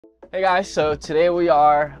Hey guys, so today we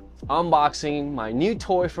are unboxing my new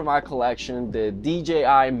toy for my collection, the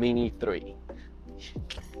DJI Mini 3.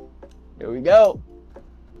 Here we go.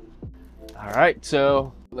 All right,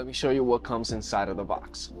 so let me show you what comes inside of the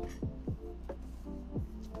box.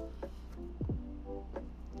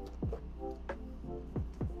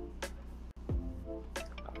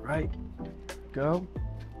 All right, go.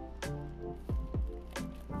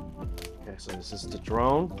 Okay, so this is the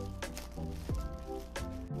drone.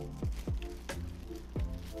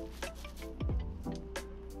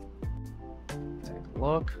 Take a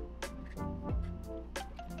look.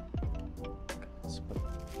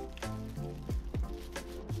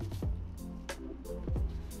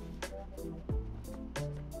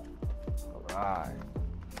 All right.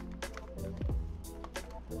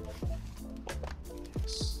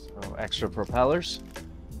 So extra propellers.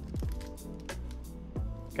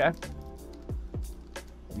 Okay.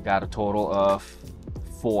 You got a total of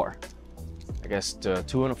 4. I guess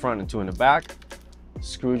 2 in the front and 2 in the back.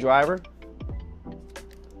 Screwdriver.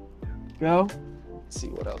 Go. Let's see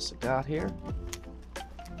what else I got here.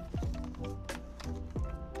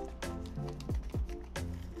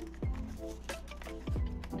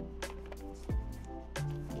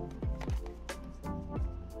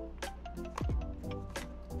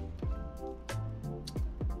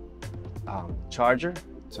 Charger.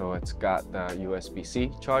 So it's got the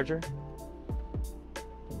USB-C charger.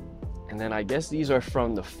 And then I guess these are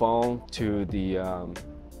from the phone to the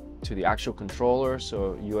actual controller,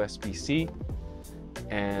 so USB-C.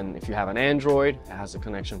 And if you have an Android, it has a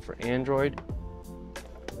connection for Android.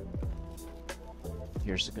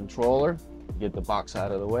 Here's the controller. Get the box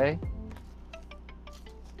out of the way.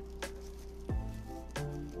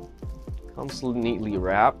 Comes neatly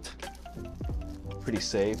wrapped. Pretty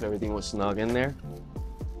safe, everything was snug in there.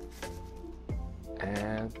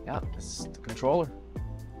 And yeah, this is the controller.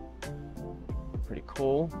 Pretty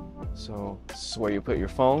cool. So this is where you put your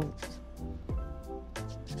phone,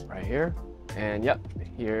 right here. And yep,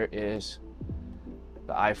 here is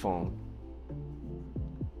the iPhone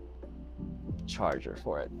charger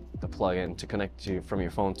for it, the plug-in to connect you from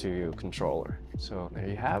your phone to your controller. So there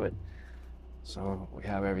you have it. So we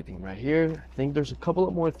have everything right here. I think there's a couple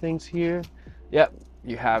of more things here. Yep,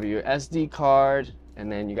 you have your SD card, and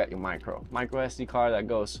then you got your micro SD card that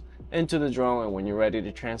goes into the drone, and when you're ready to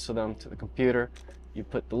transfer them to the computer, you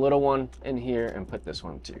put the little one in here and put this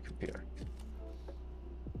one to your computer.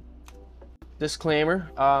 Disclaimer,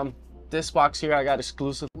 this box here I got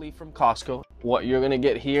exclusively from Costco. What you're gonna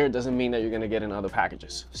get here doesn't mean that you're gonna get in other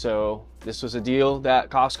packages. So this was a deal that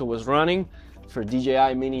Costco was running for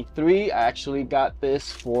DJI Mini 3. I actually got this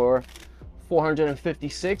for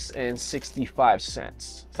 $456.65.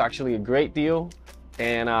 It's actually a great deal,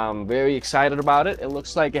 and I'm very excited about it. It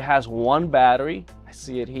looks like it has 1 battery. I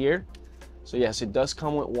see it here. So yes, it does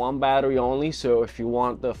come with 1 battery only. So if you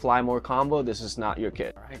want the Fly More combo, this is not your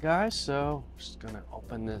kit. All right, guys, so I'm just gonna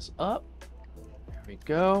open this up. There we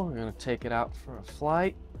go. We're gonna take it out for a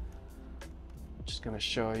flight. I'm just gonna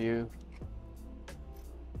show you.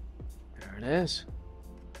 There it is.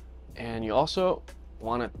 And you also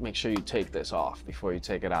want to make sure you take this off before you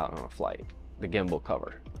take it out on a flight, the gimbal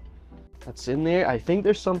cover. That's in there. I think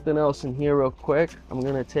there's something else in here real quick. I'm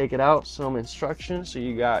gonna take it out, some instructions. So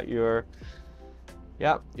you got your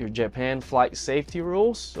Japan flight safety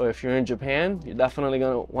rules. So if you're in Japan, you're definitely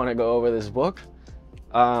gonna want to go over this book.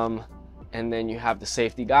 And then you have the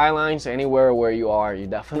safety guidelines. Anywhere where you are, you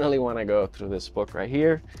definitely want to go through this book right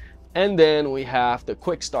here. And then we have the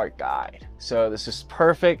quick start guide. So this is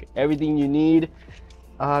perfect, everything you need.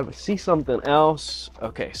 See something else.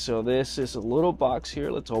 Okay, so this is a little box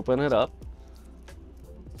here. Let's open it up.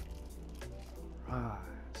 So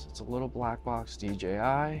it's a little black box,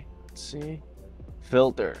 DJI. Let's see.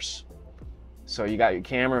 Filters. So you got your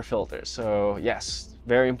camera filters. So yes,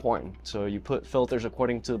 very important. So you put filters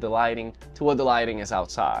according to the lighting, to what the lighting is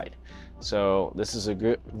outside. So this is a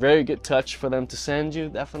very good touch for them to send you.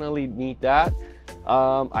 Definitely need that.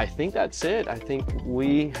 I think that's it. I think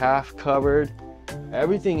we have covered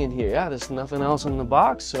everything in here. Yeah, there's nothing else in the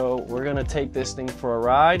box, so we're gonna take this thing for a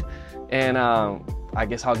ride, and I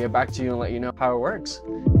guess I'll get back to you and let you know how it works.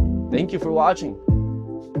 Thank you for watching.